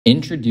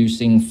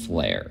Introducing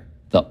Flare,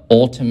 the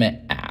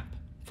ultimate app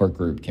for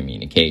group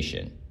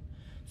communication.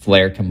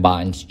 Flare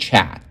combines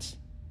chats,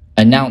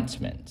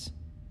 announcements,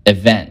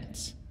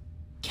 events,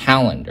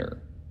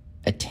 calendar,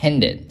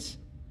 attendance,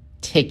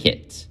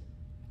 tickets,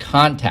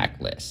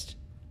 contact list,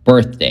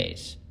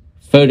 birthdays,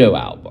 photo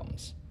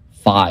albums,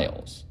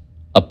 files,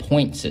 a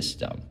point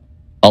system,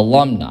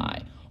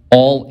 alumni,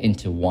 all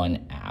into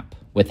one app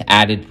with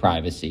added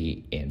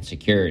privacy and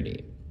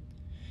security.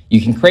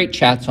 You can create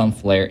chats on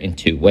Flare in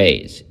two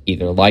ways,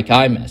 either like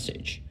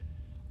iMessage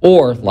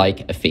or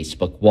like a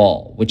Facebook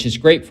wall, which is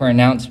great for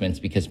announcements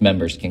because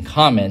members can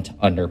comment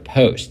under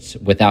posts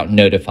without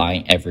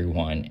notifying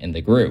everyone in the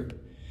group.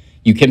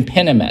 You can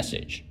pin a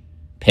message,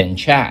 pin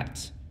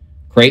chats,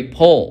 create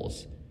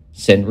polls,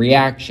 send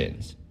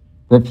reactions,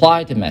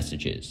 reply to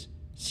messages,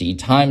 see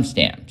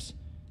timestamps,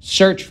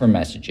 search for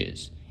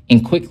messages,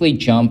 and quickly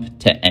jump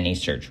to any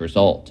search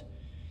result.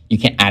 You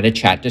can add a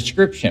chat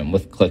description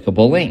with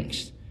clickable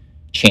links,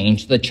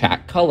 change the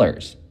chat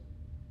colors,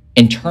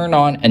 and turn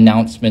on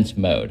announcements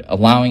mode,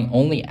 allowing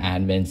only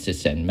admins to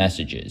send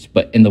messages,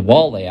 but in the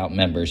wall layout,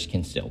 members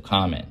can still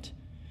comment.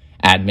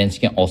 Admins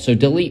can also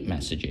delete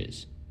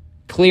messages,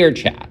 clear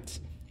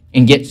chats,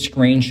 and get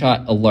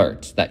screenshot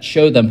alerts that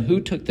show them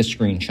who took the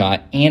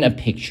screenshot and a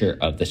picture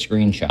of the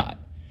screenshot.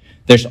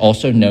 There's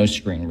also no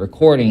screen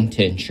recording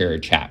to ensure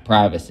chat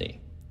privacy.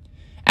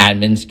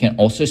 Admins can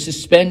also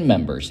suspend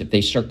members if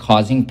they start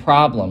causing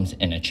problems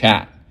in a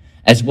chat,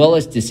 as well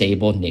as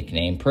disable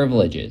nickname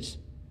privileges.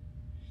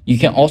 You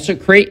can also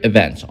create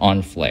events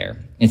on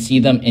Flare and see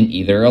them in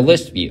either a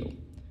list view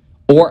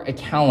or a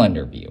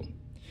calendar view.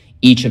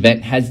 Each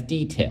event has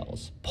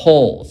details,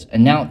 polls,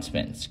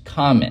 announcements,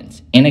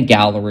 comments, and a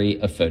gallery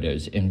of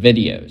photos and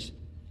videos.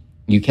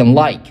 You can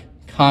like,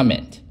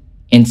 comment,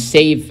 and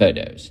save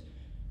photos.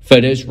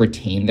 Photos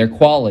retain their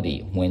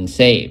quality when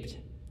saved.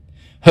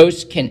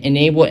 Hosts can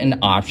enable an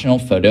optional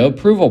photo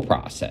approval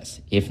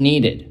process if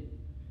needed.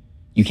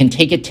 You can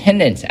take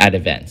attendance at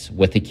events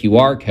with a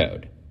QR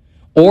code,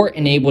 or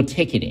enable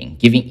ticketing,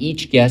 giving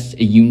each guest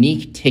a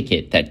unique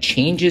ticket that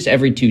changes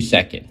every 2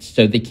 seconds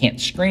so they can't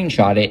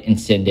screenshot it and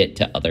send it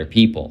to other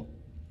people.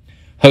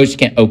 Hosts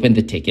can open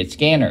the ticket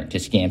scanner to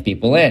scan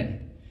people in,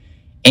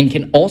 and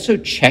can also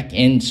check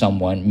in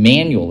someone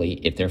manually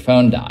if their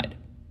phone died.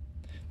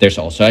 There's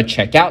also a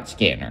checkout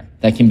scanner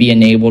that can be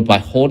enabled by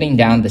holding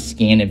down the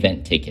Scan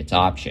Event Tickets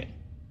option.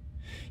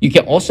 You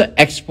can also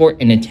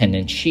export an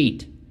attendance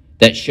sheet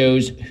that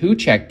shows who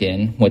checked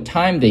in, what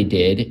time they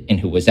did, and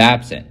who was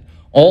absent,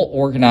 all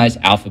organized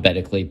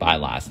alphabetically by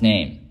last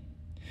name.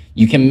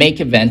 You can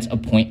make events a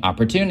point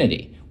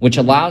opportunity, which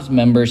allows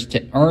members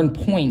to earn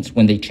points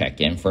when they check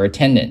in for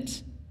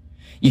attendance.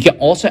 You can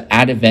also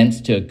add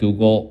events to a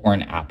Google or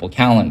an Apple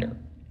Calendar.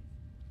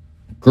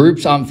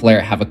 Groups on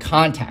Flare have a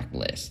contact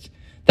list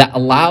that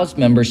allows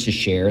members to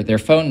share their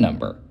phone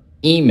number,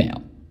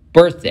 email,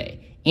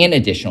 birthday, and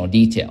additional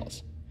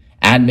details.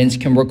 Admins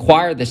can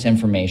require this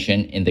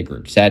information in the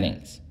group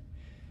settings.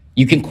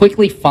 You can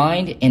quickly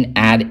find and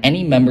add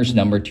any member's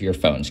number to your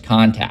phone's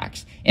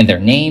contacts, and their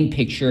name,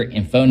 picture,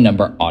 and phone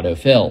number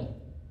autofill.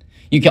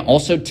 You can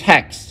also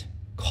text,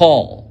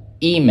 call,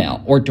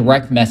 email, or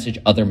direct message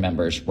other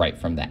members right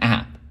from the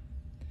app.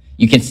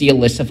 You can see a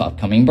list of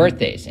upcoming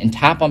birthdays and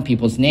tap on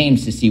people's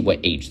names to see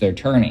what age they're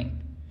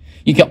turning.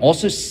 You can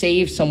also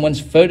save someone's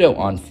photo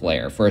on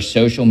Flare for a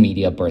social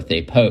media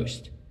birthday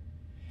post.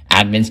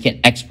 Admins can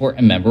export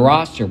a member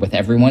roster with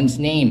everyone's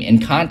name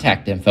and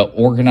contact info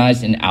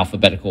organized in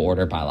alphabetical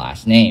order by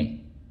last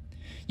name.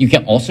 You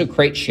can also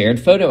create shared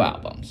photo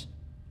albums,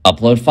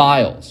 upload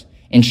files,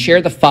 and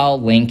share the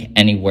file link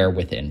anywhere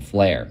within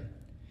Flare.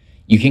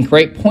 You can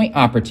create point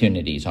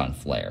opportunities on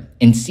Flare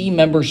and see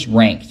members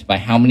ranked by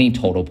how many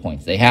total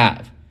points they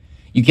have.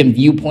 You can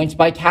view points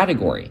by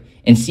category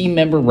and see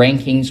member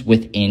rankings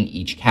within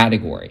each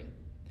category.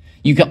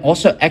 You can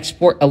also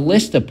export a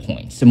list of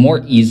points to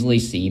more easily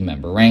see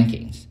member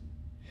rankings.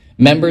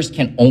 Members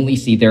can only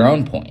see their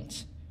own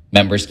points.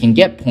 Members can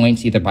get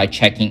points either by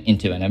checking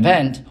into an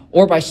event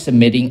or by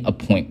submitting a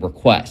point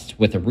request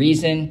with a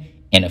reason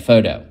and a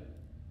photo.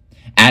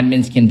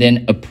 Admins can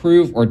then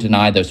approve or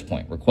deny those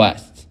point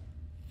requests.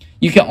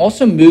 You can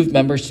also move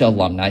members to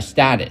alumni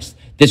status.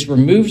 This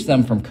removes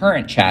them from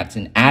current chats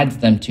and adds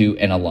them to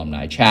an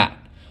alumni chat.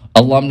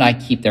 Alumni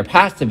keep their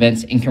past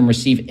events and can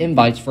receive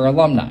invites for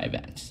alumni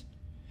events.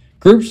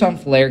 Groups on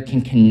Flare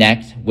can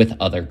connect with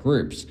other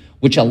groups,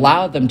 which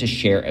allow them to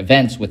share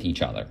events with each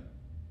other.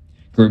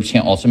 Groups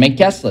can also make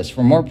guest lists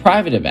for more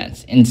private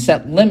events and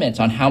set limits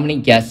on how many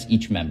guests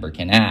each member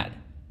can add.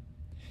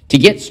 To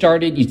get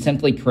started, you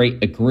simply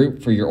create a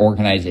group for your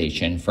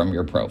organization from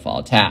your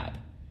profile tab.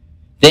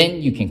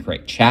 Then you can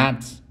create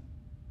chats,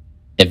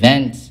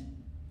 events,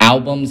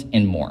 albums,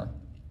 and more.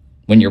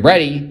 When you're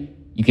ready,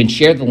 you can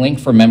share the link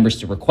for members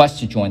to request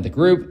to join the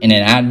group, and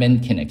an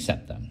admin can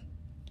accept them.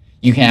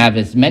 You can have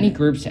as many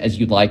groups as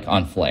you'd like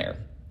on Flare,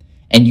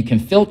 and you can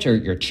filter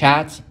your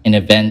chats and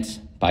events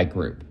by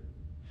group.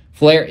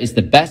 Flare is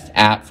the best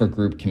app for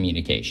group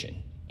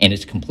communication, and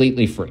it's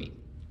completely free.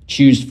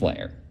 Choose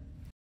Flare.